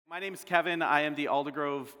My name is Kevin. I am the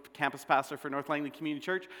Aldergrove campus pastor for North Langley Community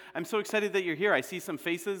Church. I'm so excited that you're here. I see some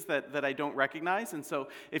faces that I don't recognize, and so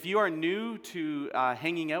if you are new to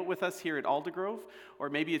hanging out with us here at Aldergrove, or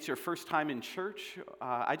maybe it's your first time in church,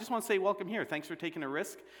 I just want to say welcome here. Thanks for taking a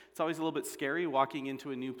risk. It's always a little bit scary walking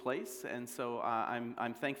into a new place, and so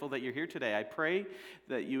I'm thankful that you're here today. I pray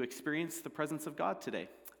that you experience the presence of God today.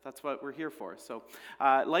 That's what we're here for. So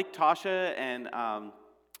like Tasha and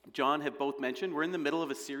John have both mentioned, we're in the middle of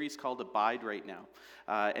a series called Abide right now.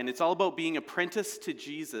 And it's all about being apprenticed to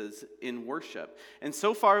Jesus in worship. And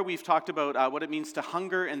so far we've talked about what it means to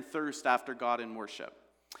hunger and thirst after God in worship.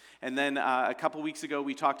 And then a couple weeks ago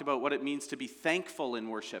we talked about what it means to be thankful in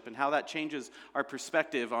worship and how that changes our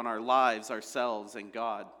perspective on our lives, ourselves, and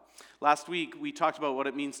God. Last week we talked about what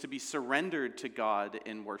it means to be surrendered to God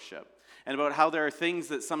in worship, and about how there are things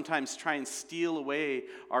that sometimes try and steal away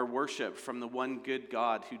our worship from the one good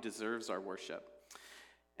God who deserves our worship.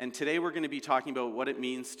 And today we're going to be talking about what it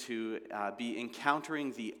means to be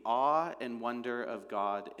encountering the awe and wonder of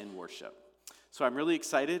God in worship. So I'm really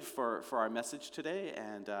excited for our message today,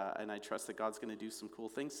 and I trust that God's going to do some cool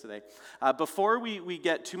things today. Before we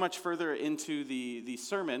get too much further into the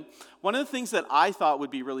sermon, one of the things that I thought would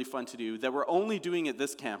be really fun to do, that we're only doing at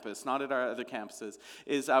this campus, not at our other campuses,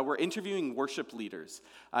 is we're interviewing worship leaders.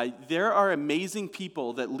 There are amazing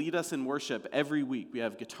people that lead us in worship every week. We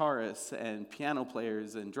have guitarists and piano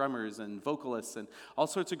players and drummers and vocalists and all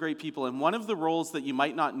sorts of great people. And one of the roles that you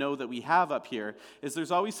might not know that we have up here is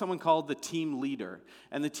there's always someone called the team leader.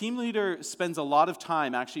 And the team leader spends a lot of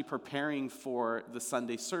time actually preparing for the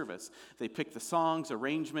Sunday service. They pick the songs,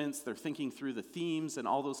 arrangements, they're thinking through the themes and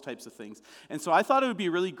all those types of things. And so I thought it would be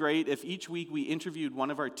really great if each week we interviewed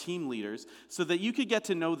one of our team leaders so that you could get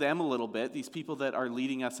to know them a little bit, these people that are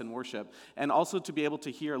leading us in worship, and also to be able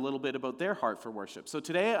to hear a little bit about their heart for worship. So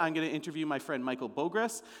today I'm going to interview my friend Michael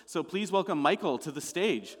Bogres. So please welcome Michael to the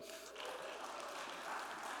stage.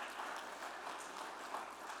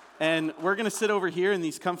 And we're going to sit over here in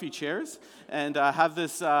these comfy chairs and have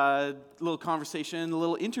this little conversation, a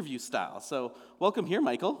little interview style. So welcome here,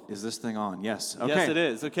 Michael. Is this thing on? Yes. Okay. Yes, it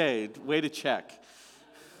is. Okay, way to check.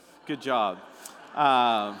 Good job.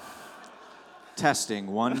 Testing.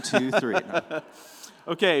 1, 2, 3. No.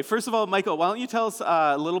 Okay, first of all, Michael, why don't you tell us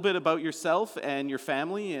a little bit about yourself and your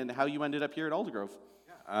family and how you ended up here at Aldergrove?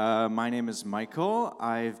 My name is Michael.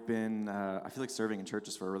 I've been, I feel like serving in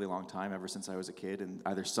churches for a really long time, ever since I was a kid, in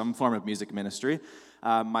either some form of music ministry.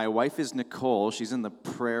 My wife is Nicole. She's in the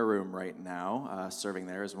prayer room right now, serving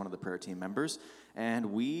there as one of the prayer team members.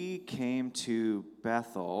 And we came to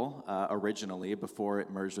Bethel originally before it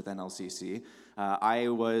merged with NLCC. I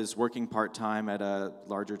was working part-time at a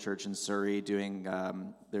larger church in Surrey doing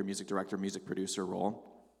their music director, music producer role.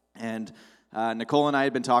 And Nicole and I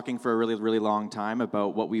had been talking for a really, really long time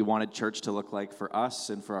about what we wanted church to look like for us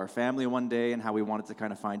and for our family one day, and how we wanted to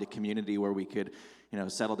kind of find a community where we could,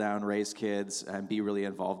 settle down, raise kids, and be really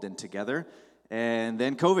involved in together. And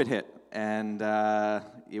then COVID hit, and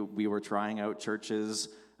we were trying out churches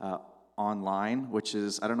online, which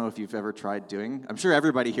is, I don't know if you've ever tried doing. I'm sure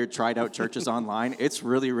everybody here tried out churches online. It's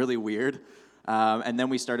really, really weird. And then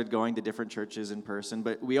we started going to different churches in person.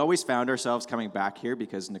 But we always found ourselves coming back here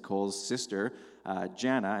because Nicole's sister,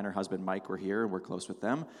 Jana, and her husband Mike were here, and we're close with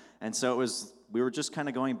them. And so we were just kind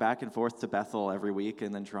of going back and forth to Bethel every week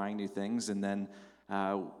and then trying new things. And then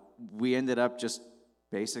we ended up just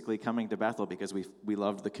basically coming to Bethel because we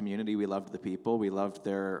loved the community, we loved the people, we loved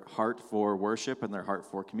their heart for worship and their heart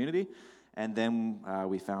for community. And then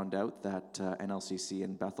we found out that NLCC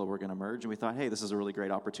and Bethel were going to merge, and we thought, hey, this is a really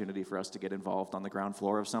great opportunity for us to get involved on the ground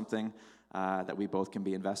floor of something that we both can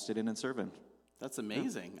be invested in and serve in. That's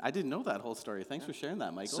amazing. I didn't know that whole story. Thanks for sharing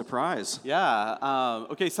that, Michael. Surprise. Yeah.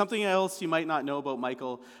 Okay, something else you might not know about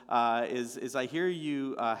Michael is I hear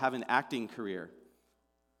you have an acting career.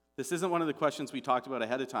 This isn't one of the questions we talked about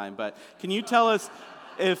ahead of time, but can you tell us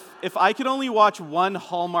if I could only watch one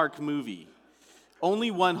Hallmark movie,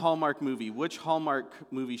 only one Hallmark movie, which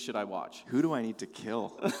Hallmark movie should I watch? Who do I need to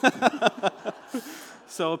kill?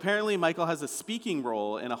 So apparently Michael has a speaking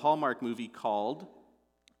role in a Hallmark movie called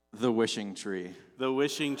The Wishing Tree. The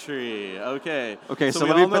Wishing Tree. Okay. Okay, so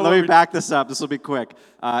let me back this up. This will be quick.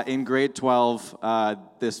 In grade 12,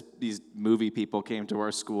 these movie people came to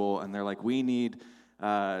our school, and they're like, we need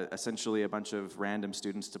essentially a bunch of random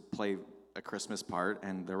students to play a Christmas part,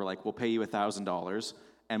 and they were like, we'll pay you $1,000.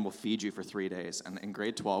 And we'll feed you for 3 days. And in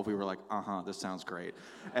grade 12, we were like, this sounds great.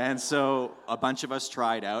 And so a bunch of us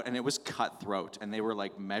tried out, and it was cutthroat. And they were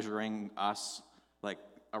like measuring us like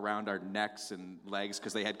around our necks and legs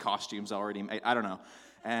because they had costumes already made. I don't know.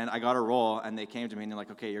 And I got a role, and they came to me and they're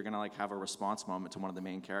like, okay, you're gonna like have a response moment to one of the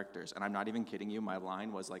main characters. And I'm not even kidding you, my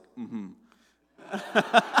line was like, mm-hmm.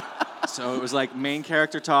 So it was like main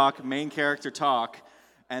character talk,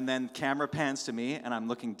 and then camera pans to me, and I'm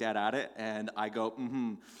looking dead at it, and I go,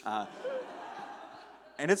 mm-hmm.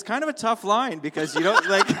 And it's kind of a tough line because you don't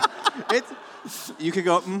like it's. You could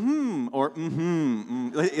go mm-hmm or mm-hmm.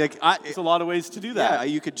 There's a lot of ways to do that. Yeah,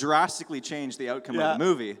 you could drastically change the outcome of the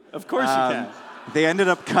movie. Of course you can. They ended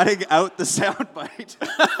up cutting out the soundbite.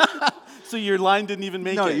 So your line didn't even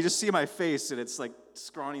make it? No, you just see my face, and it's like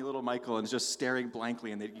scrawny little Michael, and just staring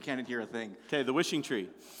blankly, and you can't hear a thing. Okay, The Wishing Tree.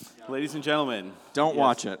 Ladies and gentlemen. Don't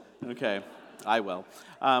watch it. Okay, I will.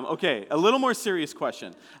 Okay, a little more serious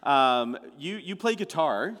question. You play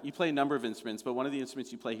guitar. You play a number of instruments, but one of the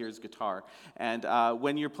instruments you play here is guitar. And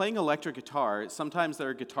when you're playing electric guitar, sometimes there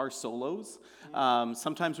are guitar solos.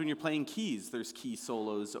 Sometimes when you're playing keys, there's key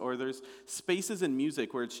solos, or there's spaces in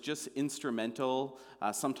music where it's just instrumental,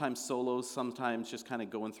 sometimes solos, sometimes just kind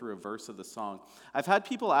of going through a verse of the song. I've had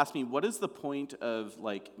people ask me, what is the point of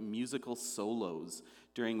like musical solos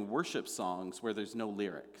during worship songs where there's no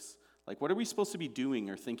lyrics? Like, what are we supposed to be doing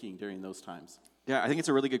or thinking during those times? Yeah, I think it's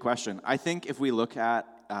a really good question. I think if we look at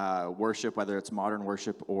worship, whether it's modern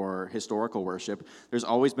worship or historical worship, there's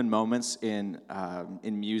always been moments in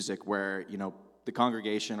music where, you know, the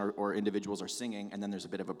congregation or individuals are singing, and then there's a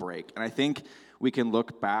bit of a break. And I think we can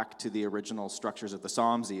look back to the original structures of the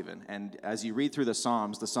Psalms even. And as you read through the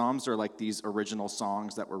Psalms are like these original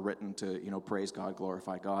songs that were written to, you know, praise God,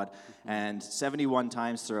 glorify God. And 71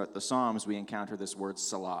 times throughout the Psalms, we encounter this word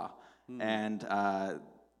Salah. And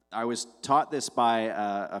I was taught this by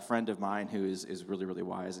a friend of mine who is really, really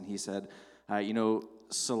wise, and he said, you know,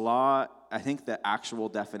 Salah, I think the actual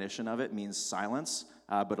definition of it means silence,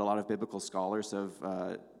 but a lot of biblical scholars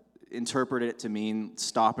have interpreted it to mean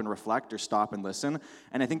stop and reflect or stop and listen.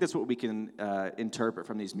 And I think that's what we can interpret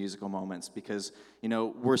from these musical moments, because, you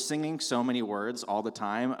know, we're singing so many words all the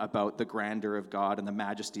time about the grandeur of God and the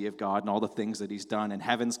majesty of God and all the things that he's done, and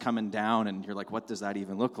heaven's coming down, and you're like, what does that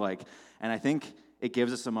even look like? And I think it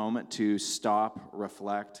gives us a moment to stop,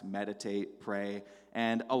 reflect, meditate, pray.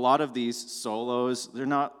 And a lot of these solos, they're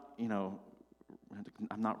not, you know,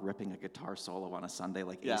 I'm not ripping a guitar solo on a Sunday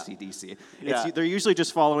like AC/DC. They're usually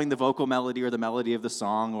just following the vocal melody or the melody of the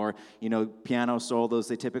song, or, you know, piano solos,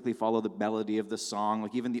 they typically follow the melody of the song.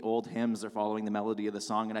 Like even the old hymns are following the melody of the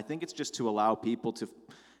song. And I think it's just to allow people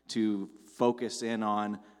to focus in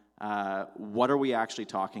on what are we actually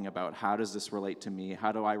talking about? How does this relate to me?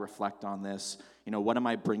 How do I reflect on this? You know, what am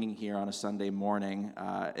I bringing here on a Sunday morning?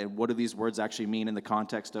 And what do these words actually mean in the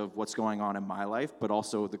context of what's going on in my life, but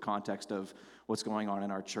also the context of what's going on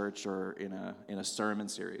in our church or in a sermon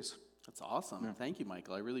series? That's awesome. Yeah. Thank you,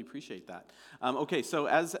 Michael. I really appreciate that. Okay, so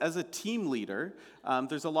as a team leader,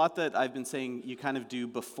 there's a lot that I've been saying you kind of do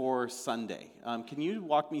before Sunday. Can you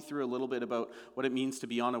walk me through a little bit about what it means to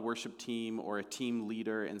be on a worship team or a team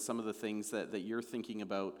leader, and some of the things that you're thinking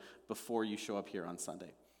about before you show up here on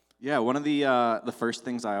Sunday? Yeah, one of the first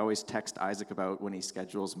things I always text Isaac about when he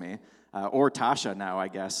schedules me, or Tasha now, I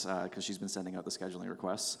guess, because she's been sending out the scheduling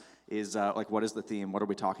requests, is like, what is the theme? What are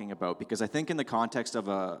we talking about? Because I think in the context of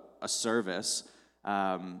a service,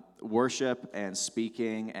 worship and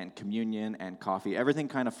speaking and communion and coffee, everything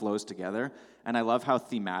kind of flows together. And I love how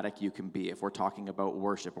thematic you can be. If we're talking about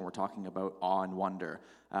worship and we're talking about awe and wonder,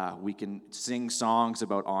 we can sing songs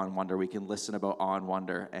about awe and wonder. We can listen about awe and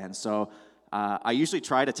wonder. And so I usually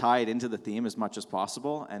try to tie it into the theme as much as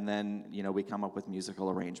possible, and then, you know, we come up with musical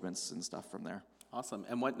arrangements and stuff from there. Awesome.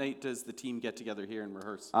 And what night does the team get together here and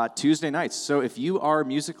rehearse? Tuesday nights. So if you are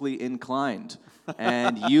musically inclined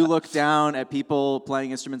and you look down at people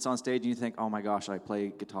playing instruments on stage and you think, oh my gosh, I play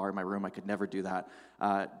guitar in my room, I could never do that,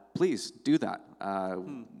 please do that.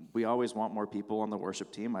 We always want more people on the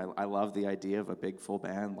worship team. I love the idea of a big full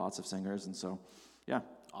band, lots of singers, and so, yeah.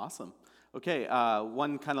 Awesome. Okay,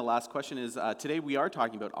 one kind of last question is, today we are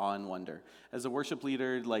talking about awe and wonder. As a worship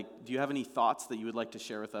leader, like, do you have any thoughts that you would like to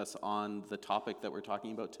share with us on the topic that we're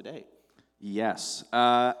talking about today? Yes.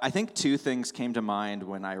 I think two things came to mind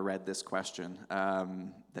when I read this question,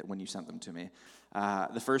 that when you sent them to me.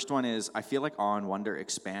 The first one is, I feel like awe and wonder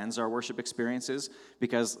expands our worship experiences,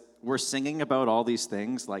 because we're singing about all these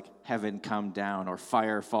things like heaven come down or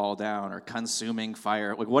fire fall down or consuming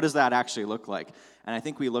fire. Like, what does that actually look like? And I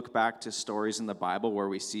think we look back to stories in the Bible where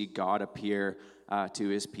we see God appear to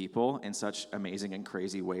his people in such amazing and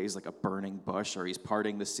crazy ways, like a burning bush, or he's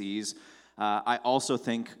parting the seas. I also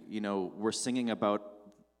think, you know, we're singing about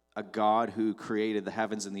a God who created the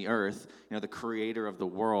heavens and the earth, the creator of the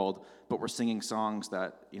world, but we're singing songs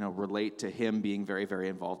that, relate to him being very, very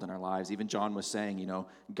involved in our lives. Even John was saying,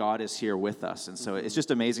 God is here with us. And so it's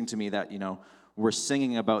just amazing to me that, we're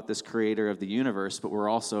singing about this creator of the universe, but we're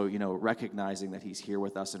also, recognizing that he's here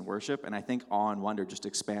with us in worship. And I think Awe and Wonder just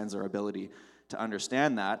expands our ability to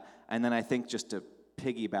understand that. And then I think just to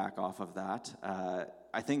piggyback off of that,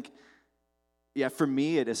 I think, for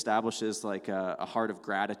me, it establishes like a heart of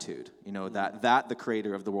gratitude, that the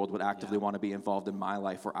creator of the world would actively want to be involved in my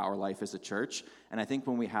life or our life as a church. And I think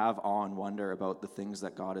when we have awe and wonder about the things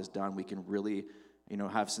that God has done, we can really,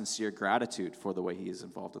 have sincere gratitude for the way he is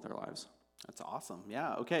involved with our lives. That's awesome.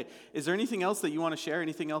 Yeah, okay. Is there anything else that you want to share?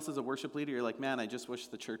 Anything else as a worship leader? You're like, man, I just wish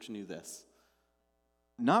the church knew this.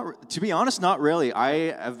 To be honest, not really.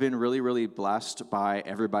 I have been really, really blessed by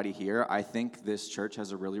everybody here. I think this church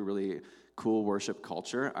has a really, really cool worship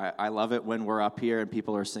culture. I love it when we're up here and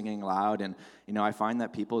people are singing loud, and I find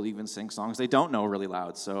that people even sing songs they don't know really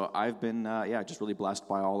loud. So I've been just really blessed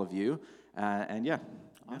by all of you,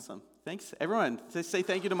 Awesome. Thanks, everyone. Say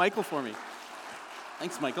thank you to Michael for me.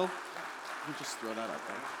 Thanks, Michael. Let me just throw that up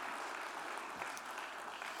there.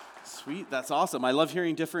 Sweet, that's awesome. I love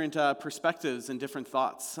hearing different perspectives and different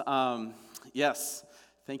thoughts. Yes,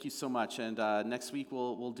 thank you so much. And next week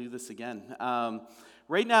we'll do this again.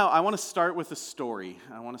 Right now, I want to start with a story.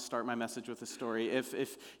 I want to start my message with a story.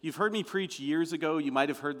 If you've heard me preach years ago, you might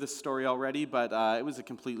have heard this story already, but it was a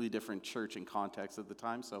completely different church and context at the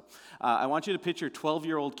time. So I want you to picture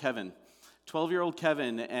 12-year-old Kevin. 12-year-old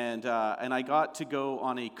Kevin, and I got to go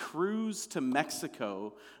on a cruise to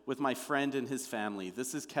Mexico with my friend and his family.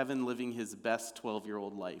 This is Kevin living his best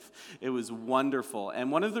 12-year-old life. It was wonderful.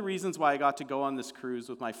 And one of the reasons why I got to go on this cruise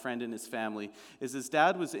with my friend and his family is his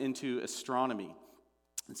dad was into astronomy.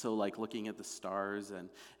 And so, like, looking at the stars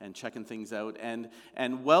and checking things out. And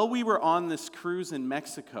while we were on this cruise in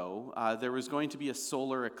Mexico, there was going to be a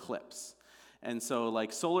solar eclipse. And so,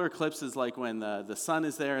 like, solar eclipse is like when the sun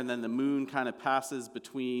is there and then the moon kind of passes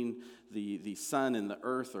between the sun and the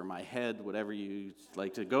earth, or my head, whatever you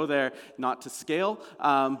like to go there, not to scale.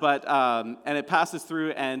 And it passes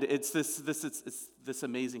through, and it's this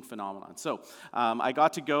amazing phenomenon. So I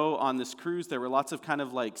got to go on this cruise. There were lots of kind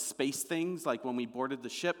of like space things. Like when we boarded the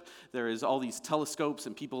ship, there is all these telescopes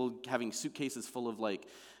and people having suitcases full of like,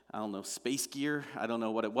 I don't know, space gear. I don't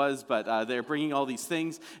know what it was, but they're bringing all these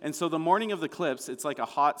things. And so the morning of the eclipse, it's like a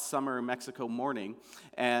hot summer Mexico morning,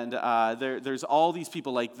 and there's all these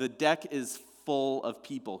people. Like the deck is full of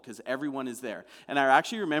people because everyone is there. And I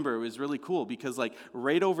actually remember it was really cool because like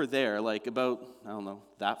right over there, like about, I don't know,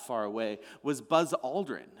 that far away, was Buzz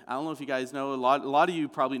Aldrin. I don't know if you guys know, a lot of you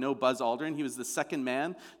probably know Buzz Aldrin. He was the second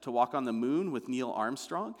man to walk on the moon with Neil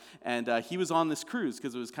Armstrong. And he was on this cruise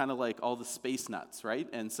because it was kind of like all the space nuts, right?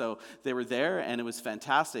 And so they were there and it was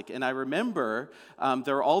fantastic. And I remember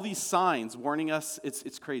there were all these signs warning us.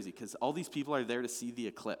 It's crazy because all these people are there to see the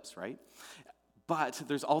eclipse, right? But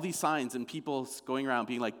there's all these signs and people going around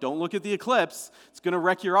being like, don't look at the eclipse. It's going to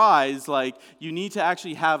wreck your eyes. Like, you need to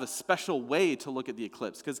actually have a special way to look at the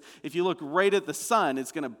eclipse. Because if you look right at the sun,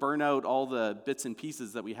 it's going to burn out all the bits and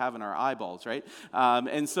pieces that we have in our eyeballs, right?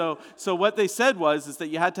 And so what they said is that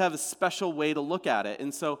you had to have a special way to look at it.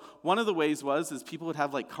 And so one of the ways is people would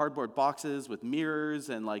have like cardboard boxes with mirrors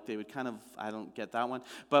and like they would kind of, I don't get that one.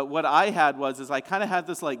 But what I had is I kind of had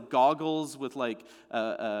this like goggles with like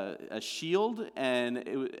a shield, and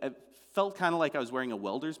it felt kind of like I was wearing a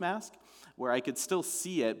welder's mask where I could still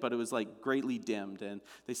see it, but it was like greatly dimmed. And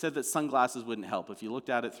they said that sunglasses wouldn't help. If you looked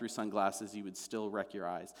at it through sunglasses, you would still wreck your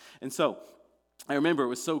eyes. And so I remember it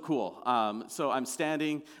was so cool. So I'm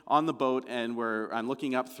standing on the boat, and I'm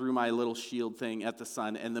looking up through my little shield thing at the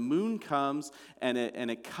sun, and the moon comes, and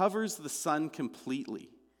it covers the sun completely.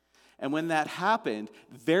 And when that happened,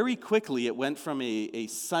 very quickly it went from a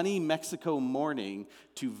sunny Mexico morning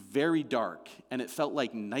to very dark, and it felt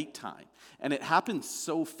like nighttime. And it happened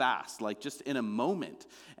so fast, like just in a moment.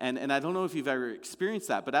 And I don't know if you've ever experienced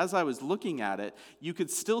that, but as I was looking at it, you could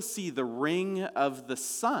still see the ring of the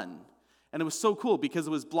sun. And it was so cool because it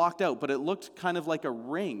was blocked out, but it looked kind of like a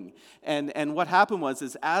ring. And what happened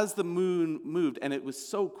is as the moon moved, and it was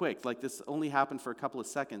so quick, like this only happened for a couple of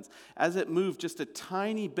seconds, as it moved just a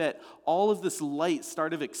tiny bit, all of this light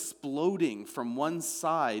started exploding from one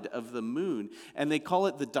side of the moon. And they call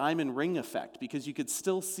it the diamond ring effect because you could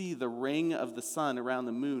still see the ring of the sun around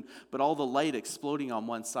the moon, but all the light exploding on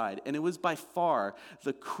one side. And it was by far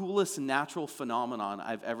the coolest natural phenomenon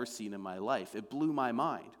I've ever seen in my life. It blew my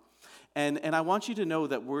mind. And I want you to know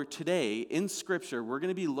that today, in Scripture, we're going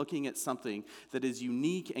to be looking at something that is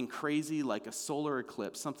unique and crazy like a solar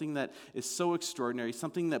eclipse, something that is so extraordinary,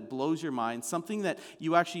 something that blows your mind, something that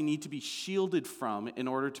you actually need to be shielded from in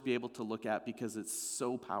order to be able to look at because it's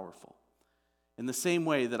so powerful. In the same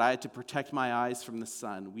way that I had to protect my eyes from the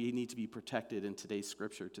sun, we need to be protected in today's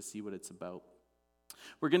Scripture to see what it's about.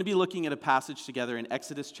 We're going to be looking at a passage together in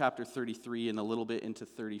Exodus chapter 33 and a little bit into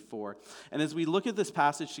 34. And as we look at this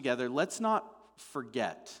passage together, let's not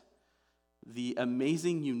forget the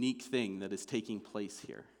amazing, unique thing that is taking place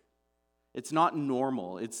here. It's not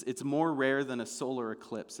normal. It's more rare than a solar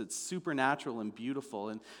eclipse. It's supernatural and beautiful.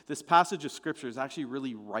 And this passage of Scripture is actually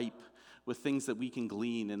really ripe with things that we can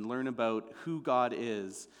glean and learn about who God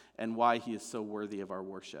is and why he is so worthy of our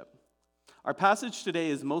worship. Our passage today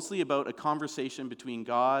is mostly about a conversation between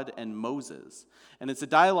God and Moses, and it's a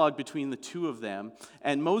dialogue between the two of them.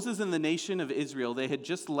 And Moses and the nation of Israel, they had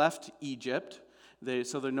just left Egypt,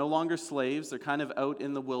 so they're no longer slaves. They're kind of out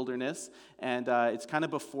in the wilderness, and it's kind of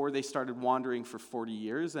before they started wandering for 40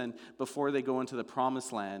 years and before they go into the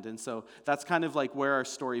promised land. And so that's kind of like where our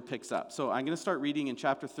story picks up. So I'm going to start reading in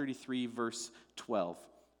chapter 33, verse 12.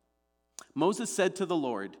 Moses said to the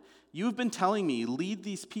Lord, "You have been telling me, lead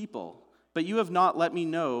these people, but you have not let me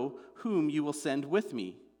know whom you will send with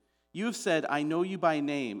me. You have said, I know you by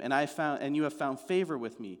name, and you have found favor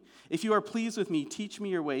with me. If you are pleased with me, teach me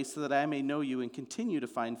your ways so that I may know you and continue to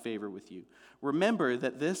find favor with you. Remember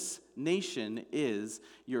that this nation is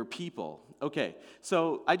your people." Okay,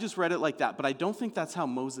 so I just read it like that, but I don't think that's how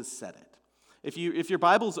Moses said it. If your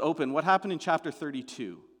Bible's open, what happened in chapter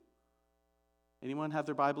 32? Anyone have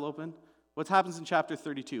their Bible open? What happens in chapter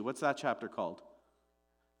 32? What's that chapter called?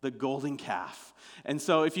 The golden calf. And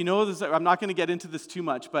so if you know this, I'm not going to get into this too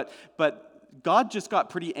much, but God just got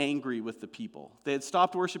pretty angry with the people. They had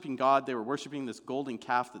stopped worshiping God. They were worshiping this golden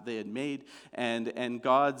calf that they had made, and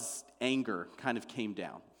God's anger kind of came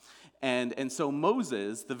down. And so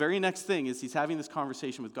Moses, the very next thing is he's having this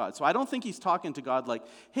conversation with God. So I don't think he's talking to God like,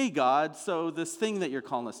 hey, God, so this thing that you're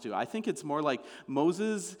calling us to. I think it's more like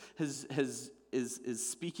Moses is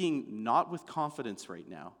speaking not with confidence right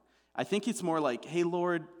now. I think it's more like, hey,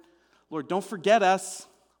 Lord, don't forget us.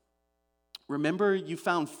 Remember, you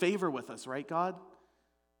found favor with us, right, God?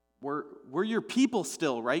 We're your people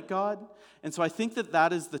still, right, God? And so I think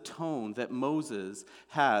that is the tone that Moses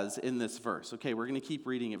has in this verse. Okay, we're going to keep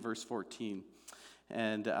reading at verse 14.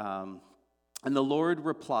 And the Lord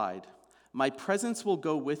replied, "My presence will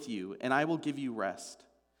go with you, and I will give you rest."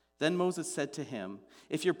 Then Moses said to him,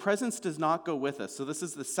 "If your presence does not go with us," so this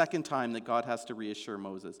is the second time that God has to reassure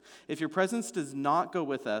Moses, "if your presence does not go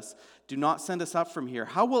with us, do not send us up from here.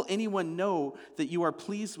 How will anyone know that you are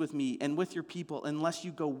pleased with me and with your people unless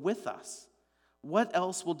you go with us? What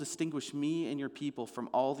else will distinguish me and your people from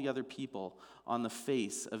all the other people on the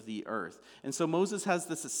face of the earth?" And so Moses has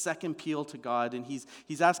this second appeal to God, and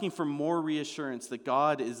he's asking for more reassurance that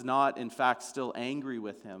God is not, in fact, still angry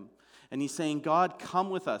with him. And he's saying, God, come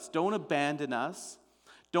with us. Don't abandon us.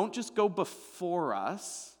 Don't just go before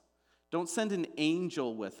us. Don't send an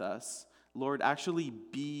angel with us. Lord, actually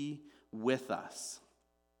be with us.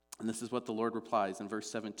 And this is what the Lord replies in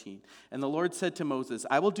verse 17. "And the Lord said to Moses,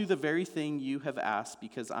 I will do the very thing you have asked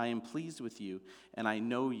because I am pleased with you and I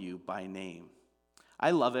know you by name." I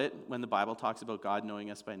love it when the Bible talks about God knowing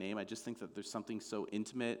us by name. I just think that there's something so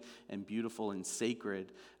intimate and beautiful and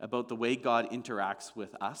sacred about the way God interacts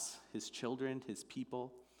with us, his children, his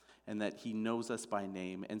people, and that he knows us by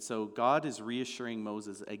name. And so God is reassuring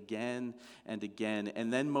Moses again and again.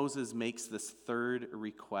 And then Moses makes this third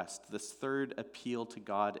request, this third appeal to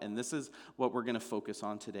God. And this is what we're going to focus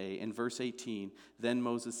on today. In verse 18, then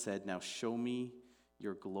Moses said, "Now show me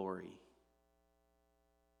your glory."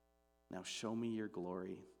 Now show me your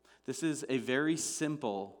glory. This is a very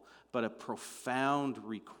simple but a profound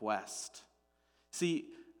request.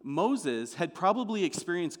 See, Moses had probably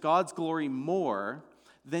experienced God's glory more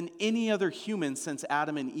than any other human since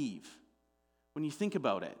Adam and Eve. When you think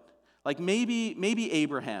about it, like maybe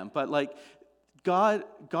Abraham, but like God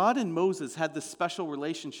and Moses had this special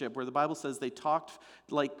relationship where the Bible says they talked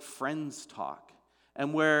like friends talk.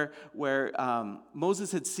 And where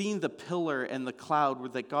Moses had seen the pillar and the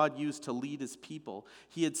cloud that God used to lead his people,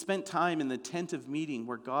 he had spent time in the tent of meeting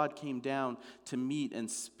where God came down to meet and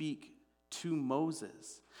speak to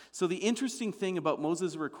Moses. So the interesting thing about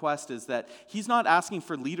Moses' request is that he's not asking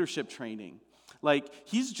for leadership training. Like,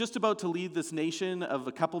 he's just about to lead this nation of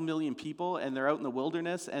a couple million people, and they're out in the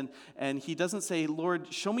wilderness, and he doesn't say,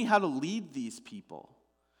 Lord, show me how to lead these people.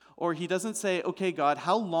 Or he doesn't say, okay, God,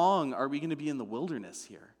 how long are we going to be in the wilderness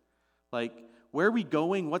here? Like, Where are we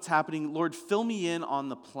going? What's happening? Lord, fill me in on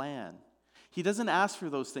the plan. He doesn't ask for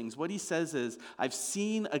those things. What he says is, I've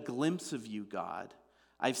seen a glimpse of you, God.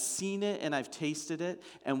 I've seen it and I've tasted it,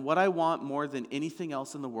 and what I want more than anything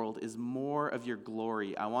else in the world is more of your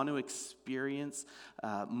glory. I want to experience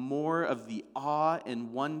more of the awe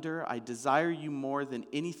and wonder. I desire you more than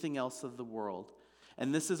anything else of the world.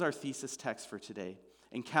 And this is our thesis text for today.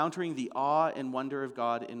 Encountering the awe and wonder of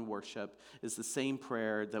God in worship is the same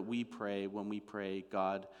prayer that we pray when we pray,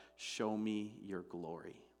 God, show me your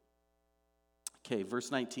glory. Okay,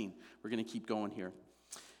 verse 19. We're going to keep going here.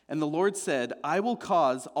 And the Lord said, I will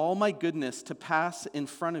cause all my goodness to pass in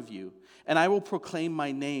front of you, and I will proclaim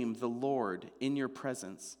my name, the Lord, in your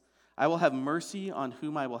presence. I will have mercy on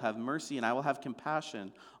whom I will have mercy, and I will have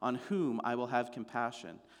compassion on whom I will have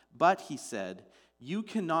compassion. But, he said, you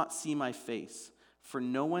cannot see my face, for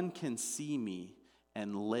no one can see me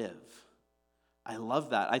and live. I love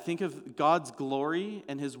that. I think of God's glory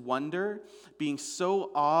and his wonder being so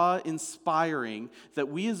awe-inspiring that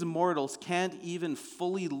we as mortals can't even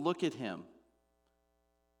fully look at him.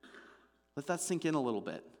 Let that sink in a little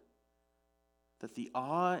bit. That the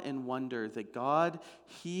awe and wonder that God,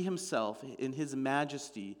 he himself, in his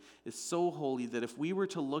majesty, is so holy that if we were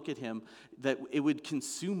to look at him, that it would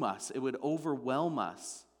consume us, it would overwhelm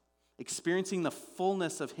us. Experiencing the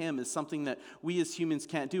fullness of him is something that we as humans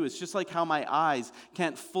can't do. It's just like how my eyes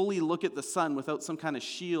can't fully look at the sun without some kind of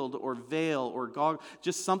shield or veil or goggle,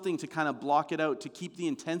 just something to kind of block it out, to keep the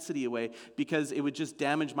intensity away, because it would just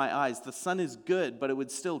damage my eyes. The sun is good, but it would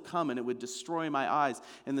still come and it would destroy my eyes.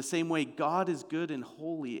 In the same way, God is good and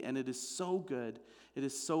holy, and it is so good, it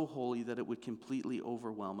is so holy that it would completely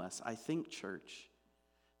overwhelm us. I think, church,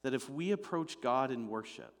 that if we approach God in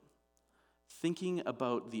worship, thinking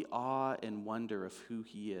about the awe and wonder of who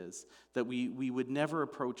he is, that we would never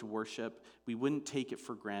approach worship, we wouldn't take it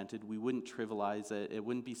for granted, we wouldn't trivialize it, it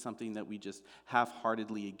wouldn't be something that we just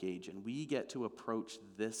half-heartedly engage in. We get to approach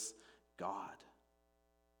this God.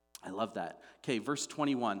 I love that. Okay, verse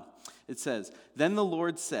 21, it says, Then the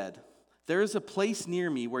Lord said, There is a place near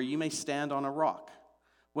me where you may stand on a rock.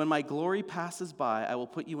 When my glory passes by, I will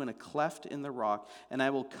put you in a cleft in the rock, and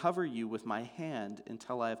I will cover you with my hand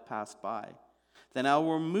until I have passed by. Then I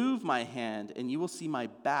will remove my hand, and you will see my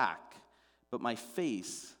back, but my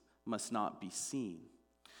face must not be seen.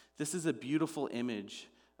 This is a beautiful image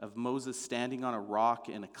of Moses standing on a rock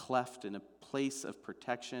in a cleft in a place of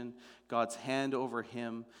protection, God's hand over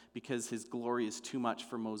him, because his glory is too much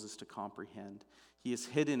for Moses to comprehend. He is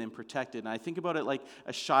hidden and protected. And I think about it like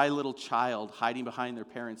a shy little child hiding behind their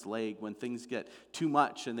parent's leg when things get too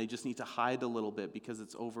much and they just need to hide a little bit because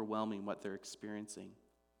it's overwhelming what they're experiencing.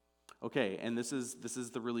 Okay, and this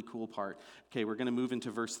is the really cool part. Okay, we're going to move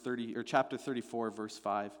into verse 30 or chapter 34, verse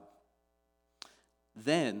 5.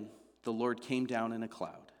 Then the Lord came down in a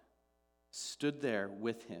cloud, stood there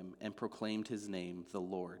with him, and proclaimed his name, the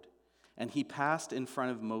Lord. And he passed in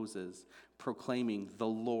front of Moses, proclaiming, the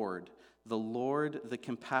Lord, the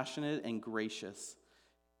compassionate and gracious,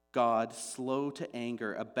 God, slow to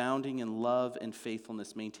anger, abounding in love and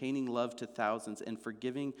faithfulness, maintaining love to thousands, and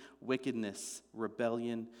forgiving wickedness,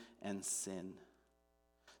 rebellion, and sin.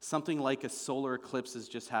 Something like a solar eclipse has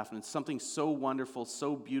just happened. Something so wonderful,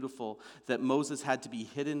 so beautiful, that Moses had to be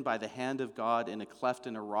hidden by the hand of God in a cleft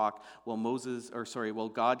in a rock while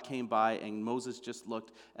God came by and Moses just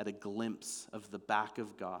looked at a glimpse of the back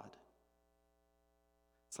of God.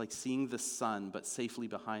 It's like seeing the sun, but safely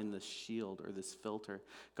behind this shield or this filter.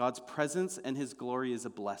 God's presence and his glory is a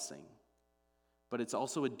blessing, but it's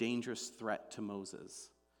also a dangerous threat to Moses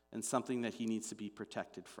and something that he needs to be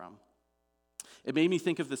protected from. It made me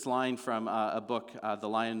think of this line from a book, The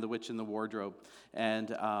Lion, the Witch, and the Wardrobe.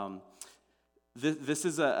 And this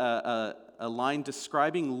is a line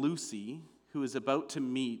describing Lucy, who is about to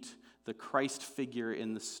meet the Christ figure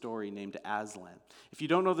in the story named Aslan. If you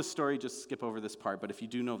don't know the story, just skip over this part. But if you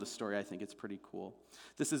do know the story, I think it's pretty cool.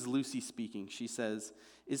 This is Lucy speaking. She says,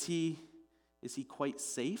 Is he quite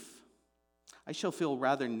safe? I shall feel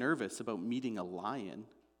rather nervous about meeting a lion.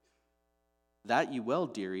 That you will,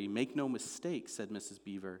 dearie, make no mistake, said Mrs.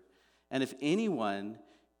 Beaver. And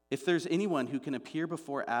if there's anyone who can appear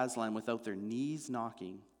before Aslan without their knees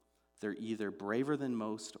knocking, they're either braver than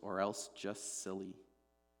most or else just silly.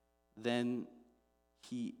 Then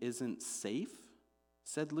he isn't safe,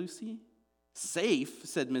 said Lucy. Safe,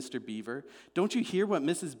 said Mr. Beaver. Don't you hear what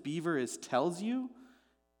Mrs. Beaver tells you?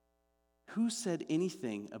 Who said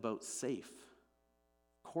anything about safe?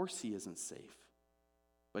 Of course he isn't safe,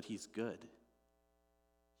 but he's good.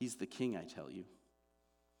 He's the king, I tell you.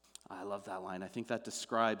 I love that line. I think that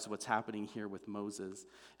describes what's happening here with Moses.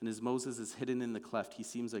 And as Moses is hidden in the cleft, he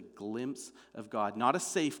sees a glimpse of God, not a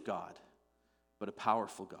safe God, but a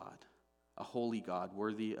powerful God, a holy God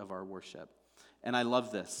worthy of our worship. And I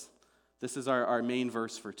love this. This is our main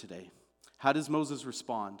verse for today. How does Moses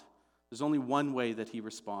respond? There's only one way that he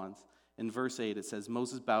responds. In verse 8, it says,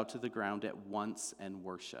 Moses bowed to the ground at once and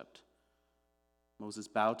worshiped. Moses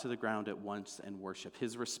bowed to the ground at once and worshiped.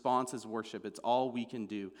 His response is worship. It's all we can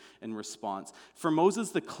do in response. For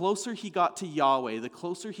Moses, the closer he got to Yahweh, the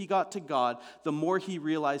closer he got to God, the more he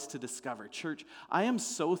realized to discover. Church, I am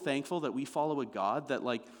so thankful that we follow a God that,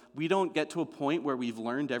 we don't get to a point where we've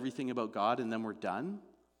learned everything about God and then we're done.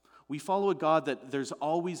 We follow a God that there's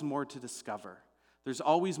always more to discover. There's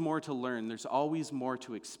always more to learn. There's always more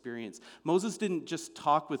to experience. Moses didn't just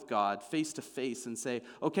talk with God face to face and say,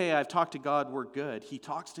 okay, I've talked to God, we're good. He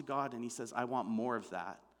talks to God and he says, I want more of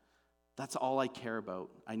that. That's all I care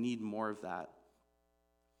about. I need more of that.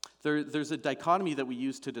 There's a dichotomy that we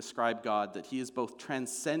use to describe God, that he is both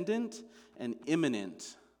transcendent and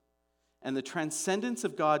immanent. And the transcendence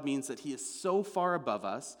of God means that he is so far above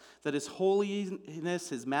us that his holiness,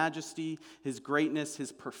 his majesty, his greatness,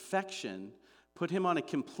 his perfection put him on a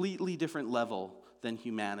completely different level than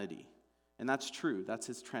humanity. And that's true. That's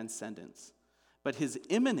his transcendence. But his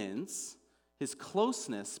immanence, his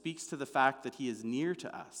closeness, speaks to the fact that he is near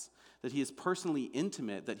to us, that he is personally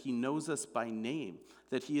intimate, that he knows us by name,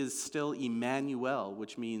 that he is still Emmanuel,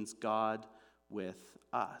 which means God with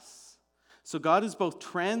us. So God is both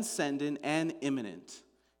transcendent and immanent.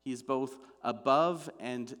 He is both above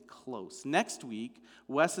and close. Next week,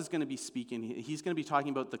 Wes is going to be speaking. He's going to be talking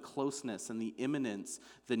about the closeness and the immanence,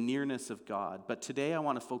 the nearness of God. But today I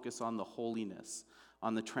want to focus on the holiness,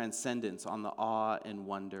 on the transcendence, on the awe and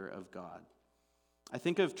wonder of God. I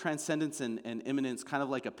think of transcendence and immanence kind of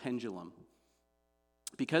like a pendulum.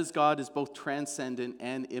 Because God is both transcendent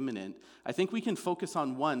and immanent, I think we can focus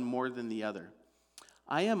on one more than the other.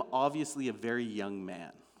 I am obviously a very young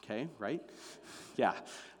man. Okay, right? Yeah.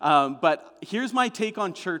 But here's my take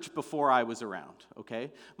on church before I was around,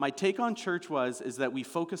 okay? My take on church is that we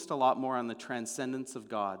focused a lot more on the transcendence of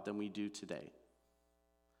God than we do today.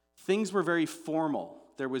 Things were very formal.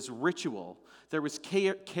 There was ritual. There was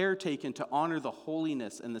care taken to honor the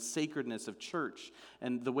holiness and the sacredness of church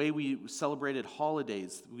and the way we celebrated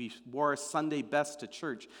holidays. We wore a Sunday best to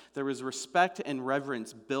church. There was respect and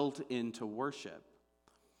reverence built into worship.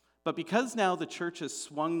 But because now the church has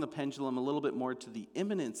swung the pendulum a little bit more to the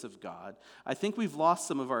immanence of God, I think we've lost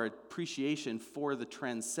some of our appreciation for the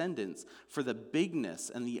transcendence, for the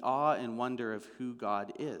bigness and the awe and wonder of who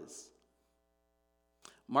God is.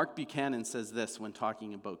 Mark Buchanan says this when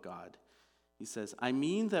talking about God. He says, I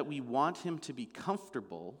mean that we want him to be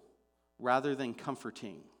comfortable rather than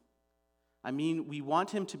comforting. I mean, we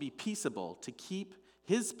want him to be peaceable, to keep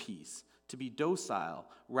his peace, to be docile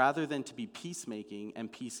rather than to be peacemaking and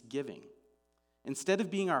peace-giving. Instead of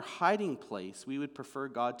being our hiding place, we would prefer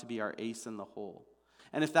God to be our ace in the hole.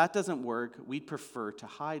 And if that doesn't work, we'd prefer to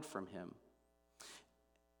hide from him.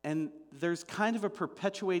 And there's kind of a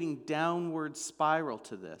perpetuating downward spiral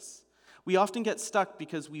to this. We often get stuck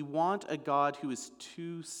because we want a God who is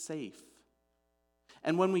too safe.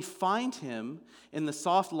 And when we find him in the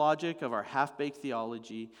soft logic of our half-baked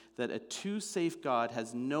theology that a too safe God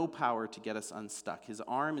has no power to get us unstuck, his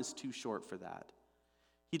arm is too short for that.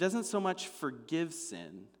 He doesn't so much forgive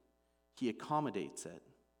sin, he accommodates it.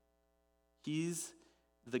 He's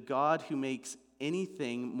the God who makes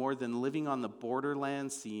anything more than living on the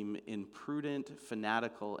borderland seem imprudent,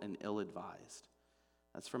 fanatical, and ill-advised.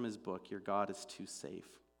 That's from his book, Your God is Too Safe.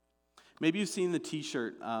 Maybe you've seen the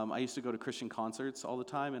t-shirt. I used to go to Christian concerts all the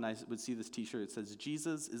time, and I would see this t-shirt. It says,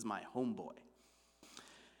 Jesus is my homeboy.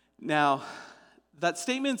 Now, that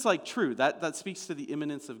statement's true. That speaks to the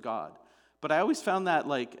immanence of God. But I always found that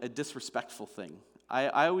a disrespectful thing.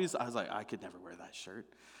 I was like, I could never wear that shirt.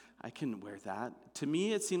 I couldn't wear that. To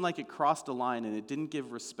me, it seemed like it crossed a line, and it didn't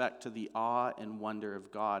give respect to the awe and wonder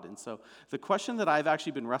of God. And so the question that I've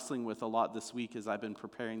actually been wrestling with a lot this week as I've been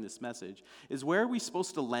preparing this message is, where are we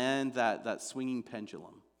supposed to land that swinging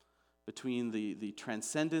pendulum between the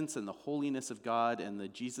transcendence and the holiness of God and the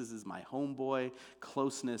Jesus is my homeboy,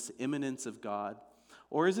 closeness, immanence of God?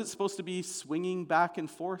 Or is it supposed to be swinging back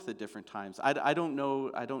and forth at different times? I don't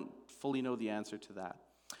know. I don't fully know the answer to that.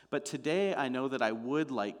 But today, I know that I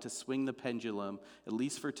would like to swing the pendulum, at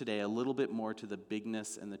least for today, a little bit more to the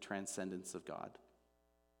bigness and the transcendence of God.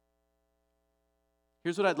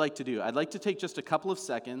 Here's what I'd like to do. I'd like to take just a couple of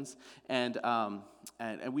seconds, and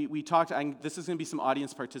we talked. This is going to be some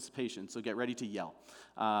audience participation, so get ready to yell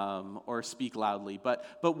or speak loudly. But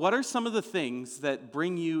what are some of the things that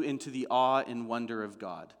bring you into the awe and wonder of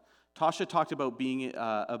God? Tasha talked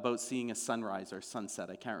about seeing a sunrise or sunset.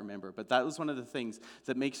 I can't remember, but that was one of the things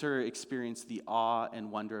that makes her experience the awe and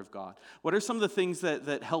wonder of God. What are some of the things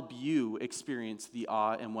that help you experience the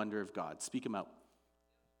awe and wonder of God? Speak them out.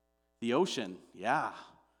 The ocean, yeah.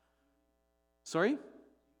 Sorry?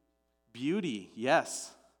 Beauty,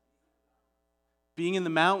 yes. Being in the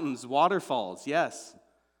mountains, waterfalls, yes.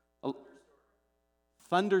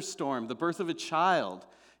 Thunderstorm, the birth of a child.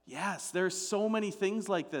 Yes, there are so many things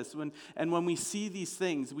like this. When we see these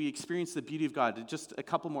things, we experience the beauty of God. Just a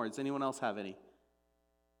couple more. Does anyone else have any?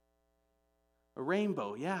 A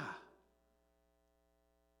rainbow, yeah.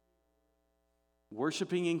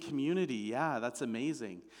 Worshiping in community, yeah, that's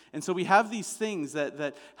amazing. And so we have these things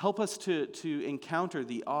that help us to encounter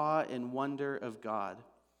the awe and wonder of God.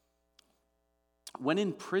 When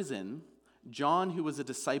in prison, John, who was a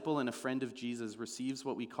disciple and a friend of Jesus, receives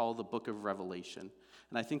what we call the book of Revelation.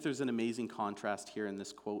 And I think there's an amazing contrast here in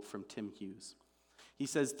this quote from Tim Hughes. He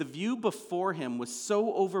says, "The view before him was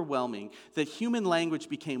so overwhelming that human language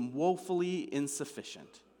became woefully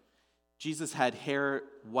insufficient. Jesus had hair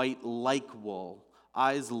white like wool,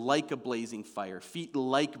 eyes like a blazing fire, feet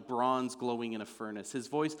like bronze glowing in a furnace. His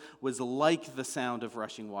voice was like the sound of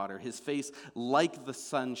rushing water, his face like the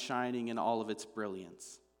sun shining in all of its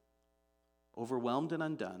brilliance. Overwhelmed and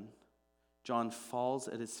undone, John falls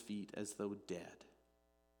at his feet as though dead.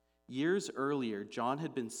 Years earlier, John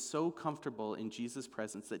had been so comfortable in Jesus'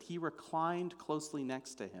 presence that he reclined closely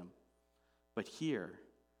next to him. But here,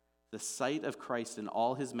 the sight of Christ in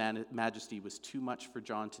all his majesty was too much for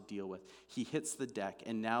John to deal with. He hits the deck,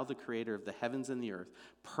 and now the creator of the heavens and the earth,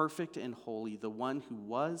 perfect and holy, the one who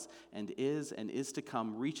was and is to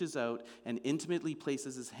come, reaches out and intimately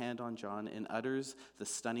places his hand on John and utters the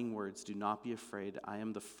stunning words, 'Do not be afraid. I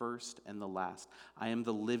am the first and the last. I am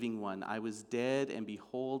the living one. I was dead, and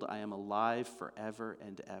behold, I am alive forever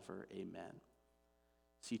and ever. Amen.'"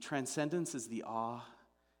 See, transcendence is the awe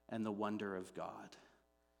and the wonder of God.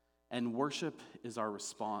 And worship is our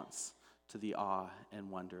response to the awe and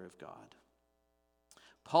wonder of God.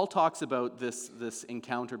 Paul talks about this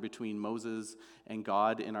encounter between Moses and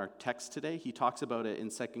God in our text today. He talks about it in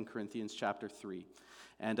 2 Corinthians chapter 3.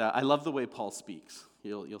 And I love the way Paul speaks.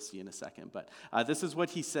 You'll see in a second. But this is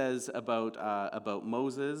what he says about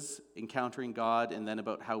Moses encountering God and then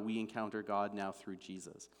about how we encounter God now through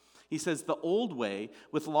Jesus. He says, "The old way,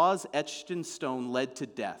 with laws etched in stone, led to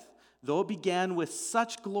death. Though it began with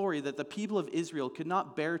such glory that the people of Israel could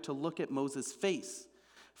not bear to look at Moses' face,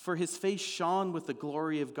 for his face shone with the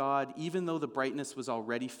glory of God, even though the brightness was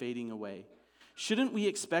already fading away. Shouldn't we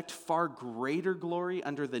expect far greater glory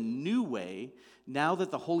under the new way, now that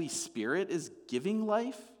the Holy Spirit is giving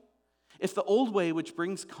life? If the old way, which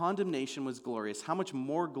brings condemnation, was glorious, how much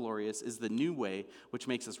more glorious is the new way, which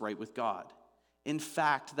makes us right with God? In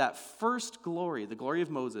fact, that first glory, the glory of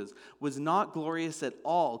Moses, was not glorious at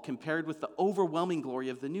all compared with the overwhelming glory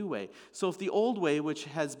of the new way. So if the old way, which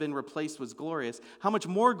has been replaced, was glorious, how much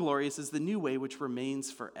more glorious is the new way, which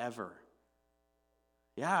remains forever?"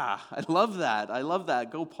 Yeah, I love that. I love that.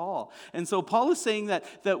 Go Paul. And so Paul is saying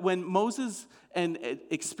that when Moses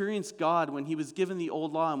experienced God, when he was given the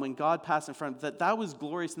old law and when God passed in front, that was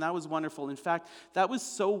glorious and that was wonderful. In fact, that was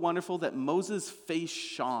so wonderful that Moses' face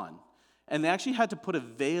shone. And they actually had to put a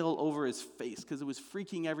veil over his face because it was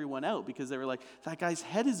freaking everyone out because they were like, that guy's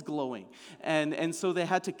head is glowing. And so they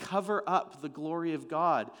had to cover up the glory of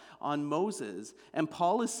God on Moses. And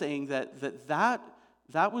Paul is saying that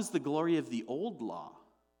was the glory of the old law,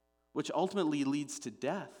 which ultimately leads to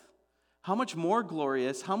death. How much more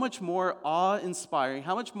glorious, how much more awe-inspiring,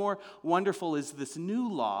 how much more wonderful is this new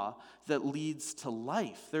law that leads to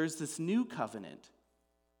life? There's this new covenant.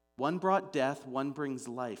 One brought death, one brings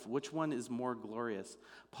life. Which one is more glorious?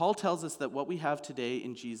 Paul tells us that what we have today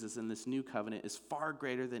in Jesus in this new covenant is far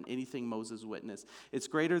greater than anything Moses witnessed. It's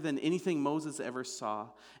greater than anything Moses ever saw.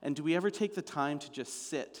 And do we ever take the time to just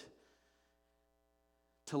sit,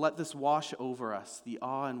 to let this wash over us, the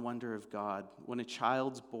awe and wonder of God? When a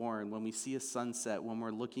child's born, when we see a sunset, when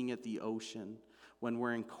we're looking at the ocean, when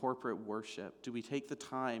we're in corporate worship, do we take the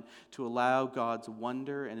time to allow God's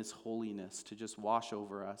wonder and his holiness to just wash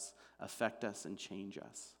over us, affect us, and change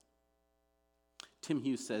us? Tim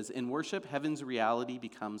Hughes says, "In worship, heaven's reality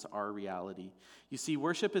becomes our reality. You see,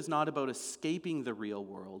 worship is not about escaping the real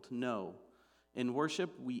world. No. In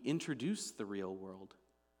worship, we introduce the real world.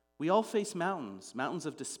 We all face mountains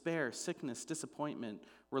of despair, sickness, disappointment,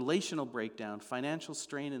 relational breakdown, financial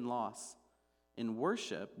strain, and loss. In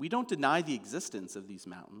worship, we don't deny the existence of these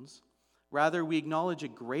mountains. Rather, we acknowledge a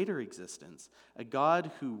greater existence, a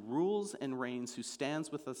God who rules and reigns, who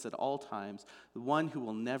stands with us at all times, the one who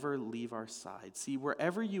will never leave our side. See,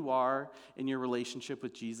 wherever you are in your relationship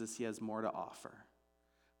with Jesus, he has more to offer.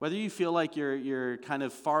 Whether you feel like you're kind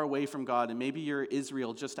of far away from God, and maybe you're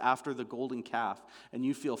Israel just after the golden calf, and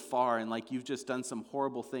you feel far and like you've just done some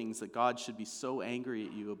horrible things that God should be so angry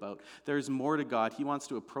at you about, there's more to God. He wants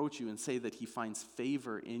to approach you and say that he finds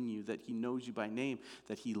favor in you, that he knows you by name,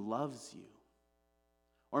 that he loves you.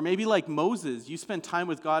 Or maybe like Moses, you spend time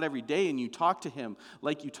with God every day and you talk to him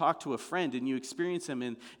like you talk to a friend, and you experience him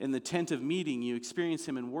in the tent of meeting, you experience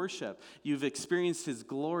him in worship, you've experienced his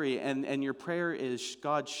glory, and your prayer is,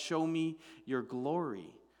 God, show me your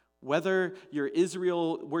glory. Whether you're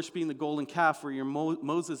Israel worshiping the golden calf or you're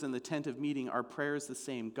Moses in the tent of meeting, our prayer is the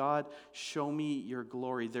same. God, show me your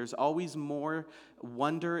glory. There's always more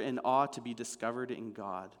wonder and awe to be discovered in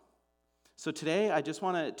God. So today, I just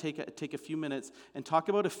want to take a few minutes and talk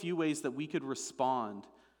about a few ways that we could respond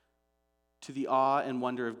to the awe and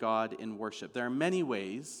wonder of God in worship. There are many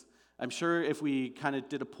ways. I'm sure if we kind of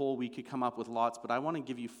did a poll, we could come up with lots, but I want to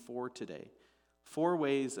give you 4 today. 4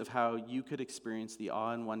 ways of how you could experience the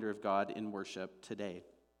awe and wonder of God in worship today.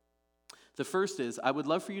 The first is, I would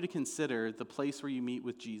love for you to consider the place where you meet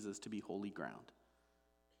with Jesus to be holy ground.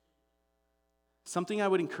 Something I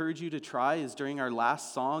would encourage you to try is during our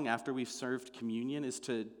last song after we've served communion is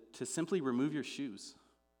to simply remove your shoes,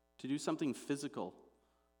 to do something physical.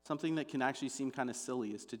 Something that can actually seem kind of silly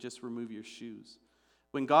is to just remove your shoes.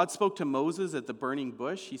 When God spoke to Moses at the burning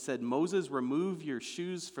bush, he said, Moses, remove your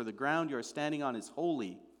shoes, for the ground you are standing on is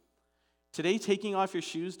holy. Today, taking off your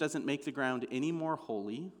shoes doesn't make the ground any more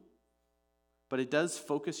holy, but it does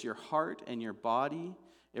focus your heart and your body.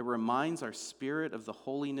 It reminds our spirit of the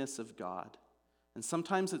holiness of God. And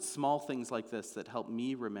sometimes it's small things like this that help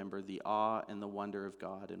me remember the awe and the wonder of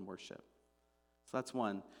God in worship. So that's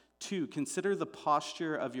 1. 2, consider the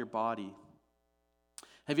posture of your body.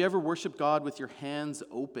 Have you ever worshiped God with your hands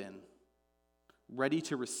open, ready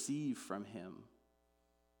to receive from him?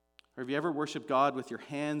 Or have you ever worshiped God with your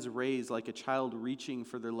hands raised like a child reaching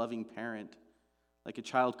for their loving parent, like a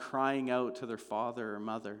child crying out to their father or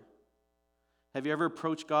mother? Have you ever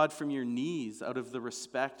approached God from your knees out of the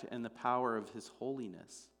respect and the power of his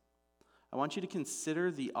holiness? I want you to consider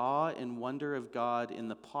the awe and wonder of God in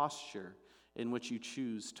the posture in which you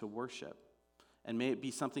choose to worship. And may it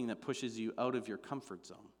be something that pushes you out of your comfort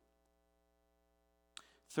zone.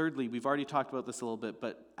 Thirdly, we've already talked about this a little bit,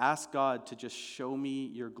 but ask God to just show me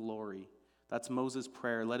your glory. That's Moses'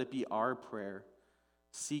 prayer. Let it be our prayer.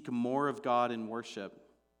 Seek more of God in worship.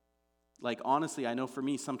 Like, honestly, I know for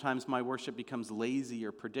me, sometimes my worship becomes lazy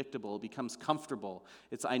or predictable. It becomes comfortable.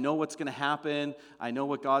 It's, I know what's going to happen. I know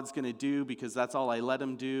what God's going to do because that's all I let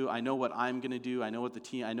him do. I know what I'm going to do. I know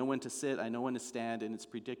I know when to sit. I know when to stand, and it's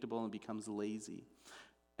predictable and it becomes lazy.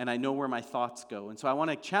 And I know where my thoughts go. And so I want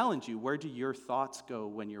to challenge you, where do your thoughts go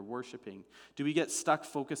when you're worshiping? Do we get stuck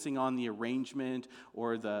focusing on the arrangement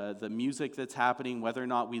or the music that's happening, whether or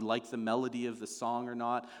not we like the melody of the song or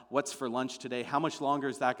not? What's for lunch today? How much longer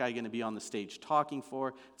is that guy going to be on the stage talking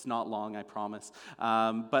for? It's not long, I promise.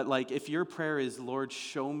 But like, if your prayer is, Lord,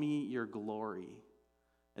 show me your glory,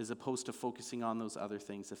 as opposed to focusing on those other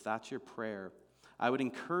things, if that's your prayer, I would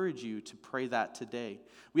encourage you to pray that today.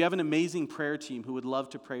 We have an amazing prayer team who would love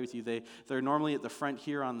to pray with you. They're normally at the front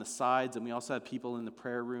here on the sides, and we also have people in the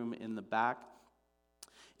prayer room in the back.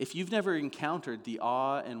 If you've never encountered the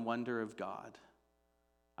awe and wonder of God,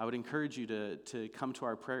 I would encourage you to come to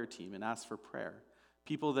our prayer team and ask for prayer.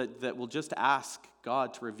 People that will just ask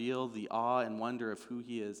God to reveal the awe and wonder of who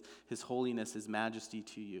he is, his holiness, his majesty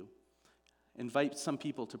to you. Invite some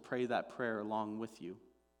people to pray that prayer along with you.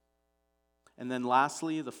 And then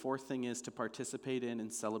lastly, the 4th thing is to participate in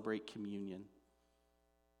and celebrate communion.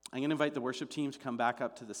 I'm going to invite the worship team to come back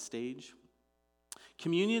up to the stage.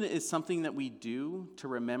 Communion is something that we do to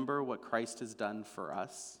remember what Christ has done for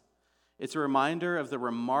us. It's a reminder of the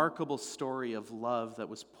remarkable story of love that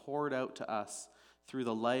was poured out to us through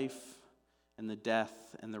the life and the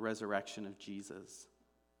death and the resurrection of Jesus.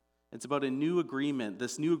 It's about a new agreement,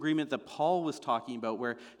 this new agreement that Paul was talking about,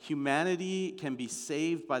 where humanity can be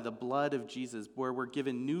saved by the blood of Jesus, where we're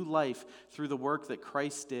given new life through the work that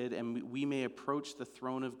Christ did, and we may approach the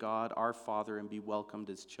throne of God, our Father, and be welcomed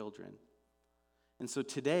as children. And so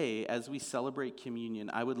today, as we celebrate communion,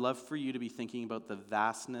 I would love for you to be thinking about the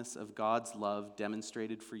vastness of God's love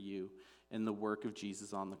demonstrated for you in the work of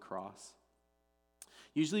Jesus on the cross.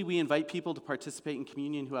 Usually we invite people to participate in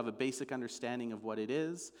communion who have a basic understanding of what it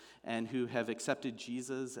is and who have accepted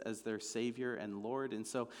Jesus as their Savior and Lord. And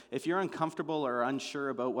so if you're uncomfortable or unsure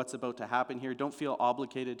about what's about to happen here, don't feel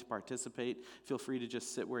obligated to participate. Feel free to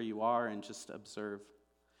just sit where you are and just observe.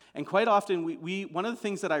 And quite often, one of the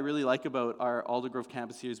things that I really like about our Aldergrove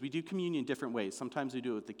campus here is we do communion different ways. Sometimes we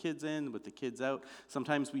do it with the kids in, with the kids out.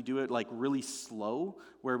 Sometimes we do it like really slow,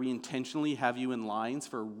 where we intentionally have you in lines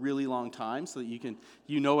for a really long time so that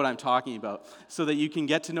you know what I'm talking about, so that you can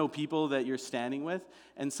get to know people that you're standing with.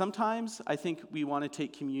 And sometimes I think we want to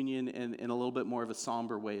take communion in a little bit more of a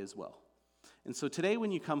somber way as well. And so today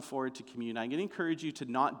when you come forward to communion, I'm going to encourage you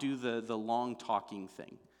to not do the long talking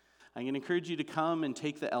thing. I'm going to encourage you to come and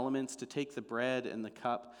take the elements, to take the bread and the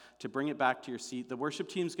cup, to bring it back to your seat. The worship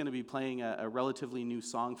team is going to be playing a relatively new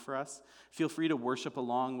song for us. Feel free to worship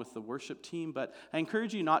along with the worship team, but I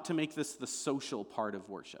encourage you not to make this the social part of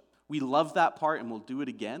worship. We love that part and we'll do it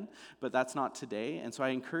again, but that's not today. And so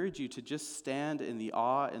I encourage you to just stand in the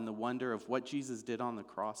awe and the wonder of what Jesus did on the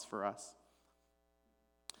cross for us.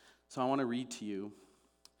 So I want to read to you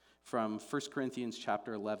from 1 Corinthians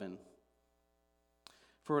chapter 11.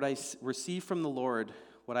 For what I received from the Lord,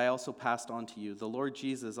 what I also passed on to you, the Lord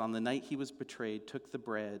Jesus, on the night he was betrayed, took the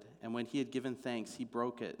bread, and when he had given thanks, he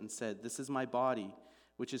broke it and said, "This is my body,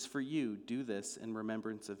 which is for you. Do this in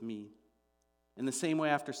remembrance of me." In the same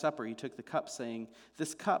way, after supper, he took the cup, saying,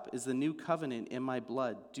 "This cup is the new covenant in my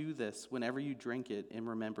blood. Do this whenever you drink it in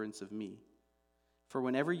remembrance of me. For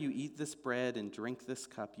whenever you eat this bread and drink this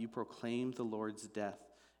cup, you proclaim the Lord's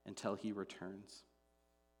death until he returns."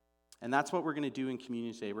 And that's what we're going to do in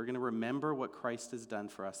communion today. We're going to remember what Christ has done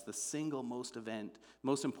for us, the single most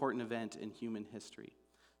important event in human history.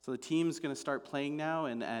 So the team's going to start playing now,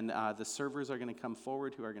 and the servers are going to come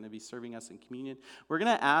forward who are going to be serving us in communion. We're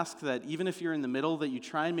going to ask that even if you're in the middle, that you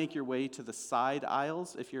try and make your way to the side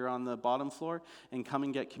aisles if you're on the bottom floor, and come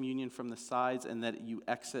and get communion from the sides, and that you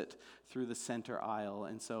exit through the center aisle.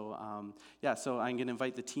 And so, so I'm going to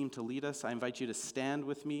invite the team to lead us. I invite you to stand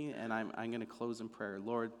with me, and I'm going to close in prayer.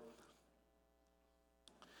 Lord,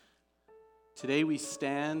 today we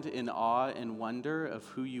stand in awe and wonder of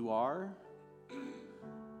who you are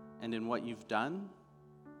and in what you've done.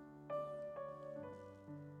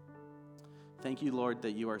 Thank you, Lord,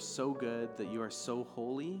 that you are so good, that you are so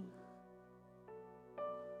holy,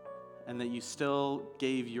 and that you still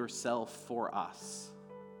gave yourself for us.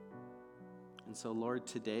 And so, Lord,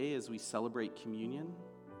 today as we celebrate communion,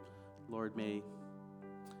 Lord, may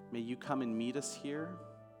you come and meet us here.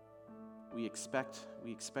 We expect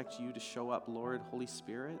you to show up, Lord, Holy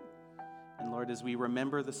Spirit. And Lord, as we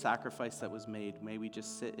remember the sacrifice that was made, may we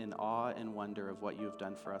just sit in awe and wonder of what you have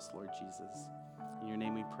done for us, Lord Jesus. In your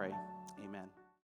name we pray. Amen.